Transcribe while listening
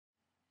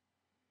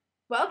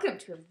Welcome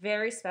to a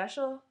very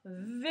special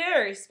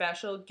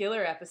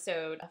Giller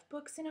episode of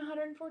Books in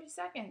 140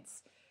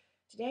 Seconds.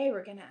 Today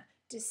we're going to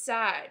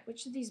decide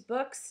which of these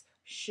books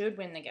should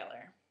win the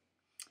Giller.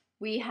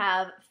 We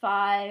have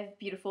 5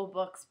 beautiful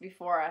books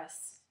before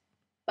us,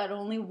 but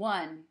only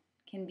one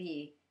can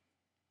be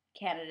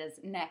Canada's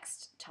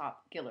next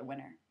top Giller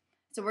winner.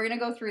 So we're going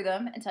to go through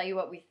them and tell you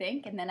what we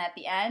think, and then at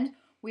the end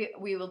we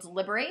will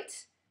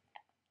deliberate,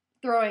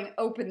 throwing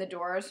open the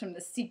doors from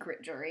the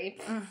secret jury.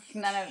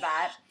 None of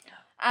that.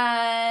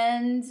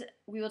 And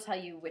we will tell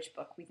you which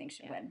book we think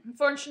should win.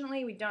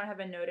 Unfortunately, we don't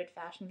have a noted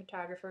fashion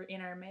photographer in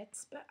our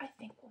midst, but I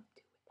think we'll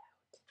do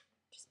without.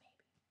 Just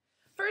maybe.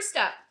 First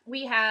up,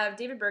 we have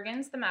David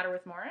Bergen's The Matter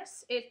with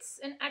Morris. It's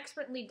an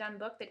expertly done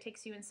book that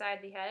takes you inside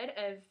the head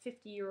of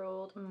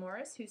 50-year-old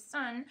Morris, whose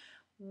son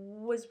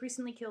was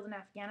recently killed in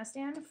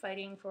Afghanistan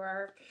fighting for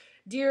our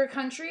dear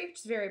country, which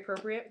is very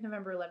appropriate with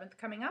November 11th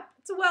coming up.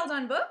 It's a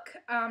well-done book.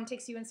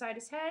 Takes you inside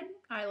his head.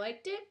 I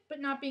liked it, but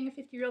not being a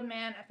 50-year-old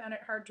man, I found it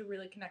hard to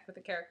really connect with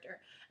the character.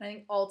 And I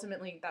think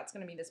ultimately that's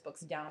going to be this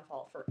book's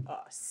downfall for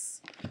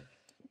us.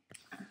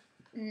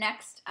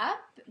 Next up,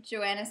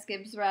 Joanna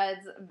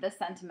Skibbsred's The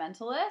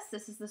Sentimentalist.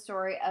 This is the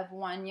story of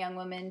one young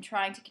woman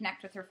trying to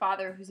connect with her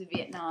father, who's a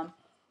Vietnam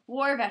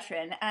War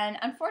veteran. And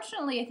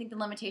unfortunately, I think the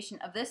limitation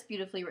of this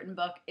beautifully written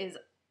book is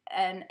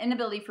an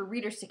inability for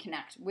readers to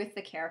connect with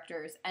the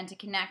characters and to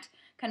connect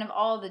kind of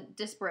all the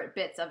disparate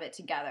bits of it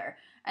together.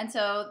 And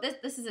so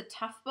this is a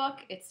tough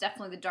book. It's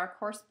definitely the dark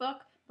horse book,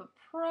 but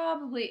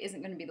probably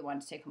isn't going to be the one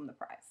to take home the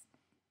prize.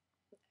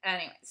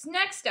 Anyways,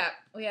 next up,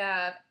 we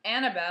have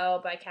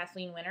Annabelle by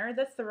Kathleen Winter,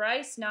 the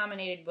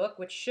thrice-nominated book,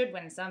 which should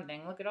win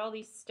something. Look at all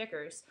these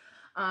stickers.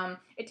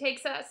 It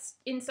takes us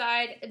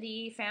inside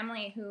the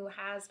family who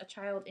has a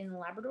child in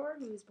Labrador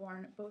who is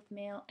born both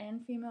male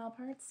and female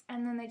parts,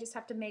 and then they just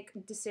have to make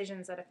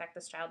decisions that affect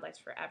this child's life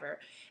forever.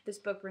 This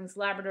book brings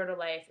Labrador to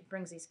life. It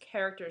brings these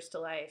characters to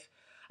life.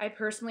 I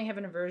personally have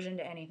an aversion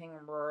to anything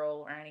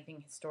rural or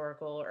anything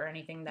historical or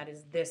anything that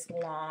is this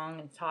long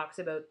and talks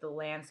about the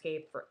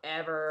landscape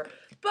forever,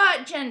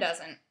 but Jen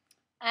doesn't,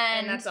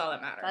 and that's all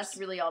that matters. That's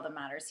really all that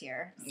matters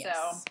here.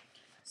 Yes.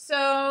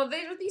 So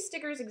these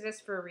stickers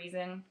exist for a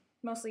reason.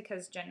 Mostly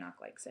because Jen Knoch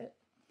likes it.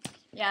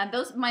 Yeah,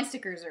 my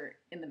stickers are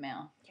in the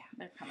mail. Yeah,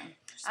 they're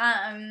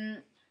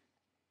coming.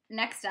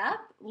 Next up,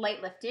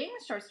 Light Lifting,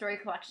 short story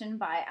collection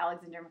by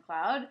Alexander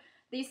MacLeod.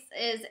 This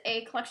is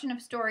a collection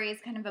of stories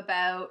kind of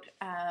about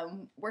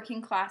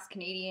working class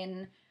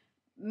Canadian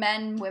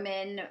men,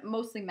 women,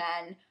 mostly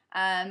men.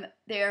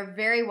 They are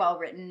very well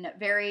written,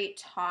 very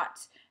taught,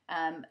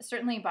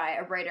 certainly by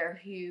a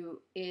writer who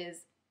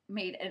is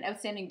made an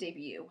outstanding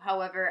debut.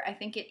 However, I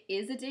think it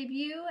is a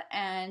debut,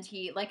 and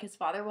he, like his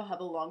father, will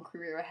have a long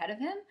career ahead of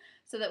him,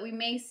 so that we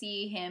may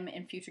see him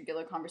in future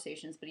Giller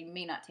conversations, but he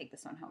may not take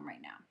this one home right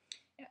now.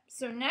 Yeah.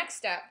 So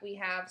next up, we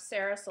have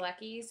Sarah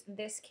Selecki's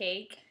This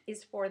Cake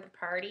is for the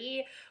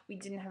Party. We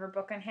didn't have her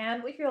book on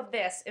hand. We feel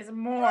this is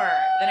more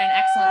than an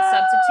excellent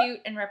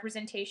substitute and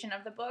representation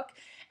of the book,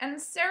 and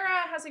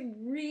Sarah has a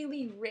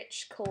really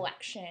rich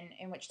collection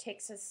in which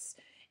takes us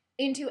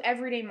into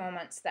everyday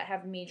moments that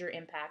have major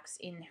impacts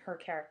in her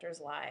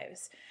characters'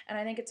 lives. And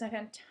I think it's a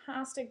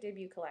fantastic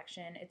debut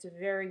collection. It's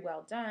very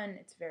well done.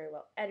 It's very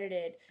well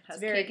edited. It's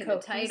very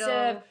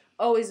cohesive.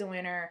 Always a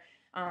winner.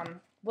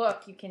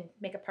 Look, you can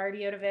make a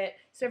party out of it.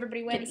 So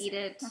everybody wins. You can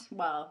eat it.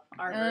 Well,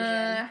 our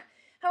version.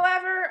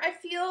 However, I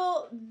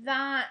feel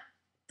that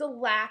the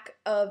lack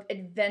of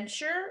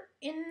adventure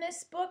in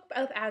this book,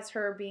 both as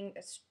her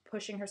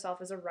pushing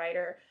herself as a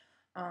writer,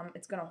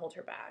 it's going to hold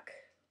her back.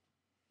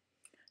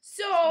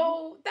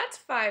 So, that's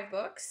 5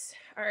 books.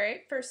 All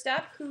right, first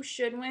up, who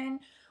should win?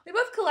 We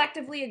both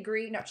collectively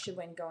agree, not should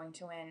win, going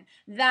to win,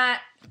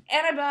 that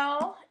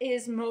Annabelle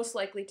is most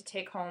likely to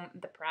take home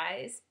the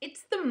prize.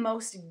 It's the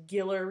most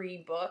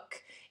Gillery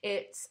book.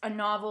 It's a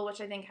novel,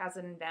 which I think has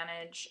an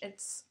advantage.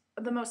 It's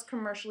the most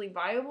commercially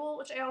viable,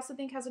 which I also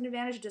think has an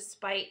advantage,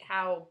 despite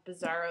how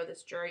bizarro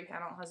this jury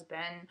panel has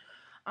been.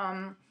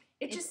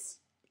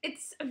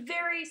 It's a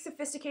very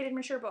sophisticated,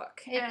 mature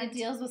book. It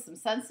deals with some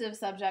sensitive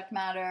subject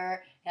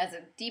matter. It has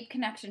a deep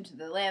connection to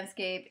the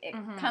landscape. It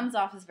comes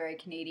off as very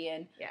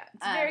Canadian. Yeah,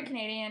 it's very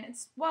Canadian.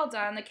 It's well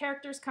done. The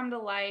characters come to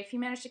life. You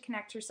managed to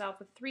connect herself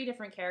with 3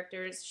 different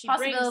characters.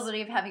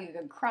 Possibility of having a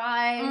good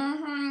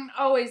cry.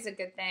 Always a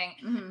good thing.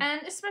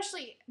 And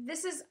especially,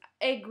 this is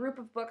a group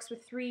of books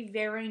with 3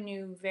 very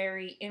new,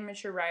 very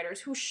immature writers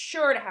who are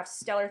sure to have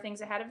stellar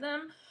things ahead of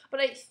them. But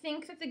I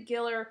think that the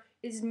Giller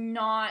is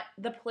not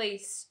the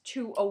place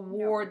to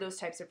award those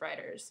types of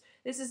writers.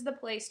 This is the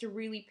place to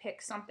really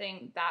pick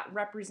something that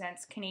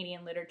represents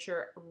Canadian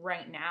literature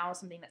right now,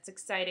 something that's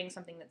exciting,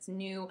 something that's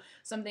new,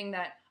 something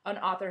that an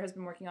author has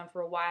been working on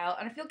for a while.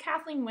 And I feel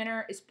Kathleen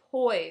Winter is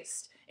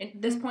poised at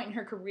this point in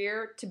her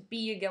career to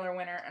be a Giller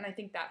winner, and I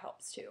think that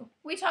helps too.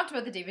 We talked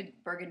about the David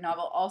Bergen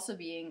novel also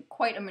being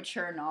quite a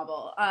mature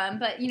novel,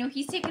 but, you know,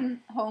 he's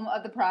taken home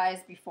the prize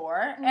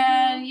before,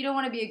 and you don't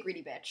want to be a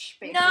greedy bitch,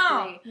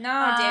 basically.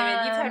 No,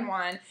 David, you've had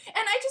one. And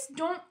I just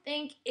don't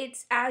think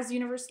it's as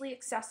universally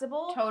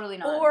accessible. Totally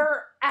not.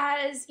 Or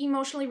as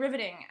emotionally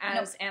riveting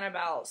as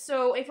Annabelle.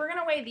 So if we're going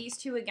to weigh these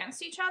two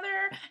against each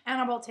other,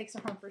 Annabelle takes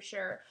it home for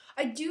sure.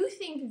 I do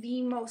think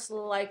the most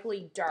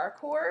likely dark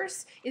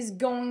horse is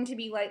going to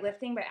be Light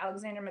Lifting by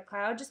Alexander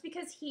McLeod, just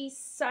because he's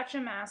such a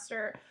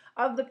master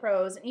of the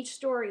prose, and each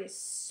story is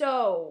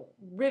so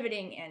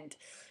riveting and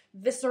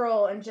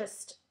visceral and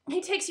just...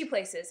 he takes you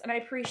places, and I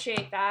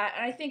appreciate that.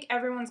 And I think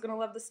everyone's going to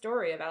love the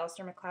story of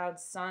Alistair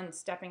MacLeod's son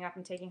stepping up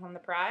and taking home the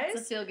prize.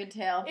 It's a feel-good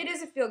tale. It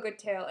is a feel-good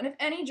tale. And if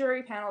any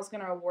jury panel is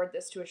going to award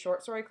this to a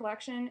short story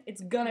collection,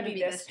 it's going to be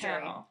this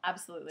panel.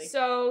 Absolutely.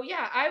 So,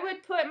 yeah, I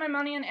would put my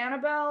money on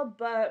Annabelle,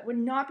 but would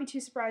not be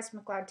too surprised if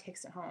MacLeod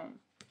takes it home.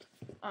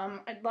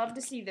 I'd love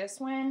to see this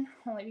win,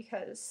 only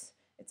because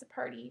it's a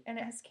party, and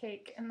it has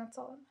cake, and that's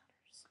all that matters.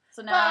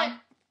 So now,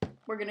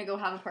 we're going to go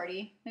have a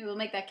party. Maybe we'll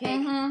make that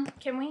cake. Mm-hmm.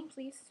 Can we,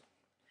 please?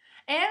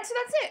 And so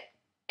that's it.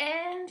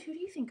 And who do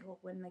you think will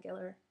win the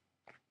Giller?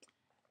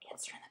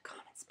 Answer in the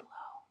comments below.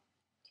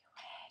 Do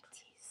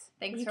it.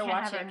 Thanks for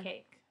watching. Have our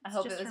cake. I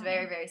hope it was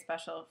very, very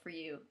special for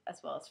you as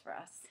well as for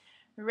us.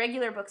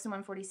 Regular Books in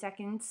 140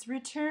 Seconds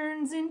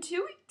returns in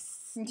 2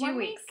 weeks. In 2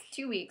 weeks.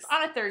 2 weeks.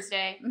 On a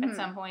Thursday at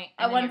some point.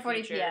 At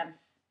 1:40 p.m.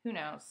 Who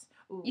knows?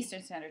 Ooh.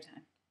 Eastern Standard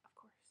Time. Of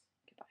course.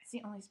 Goodbye. It's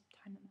the only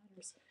time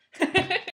that matters.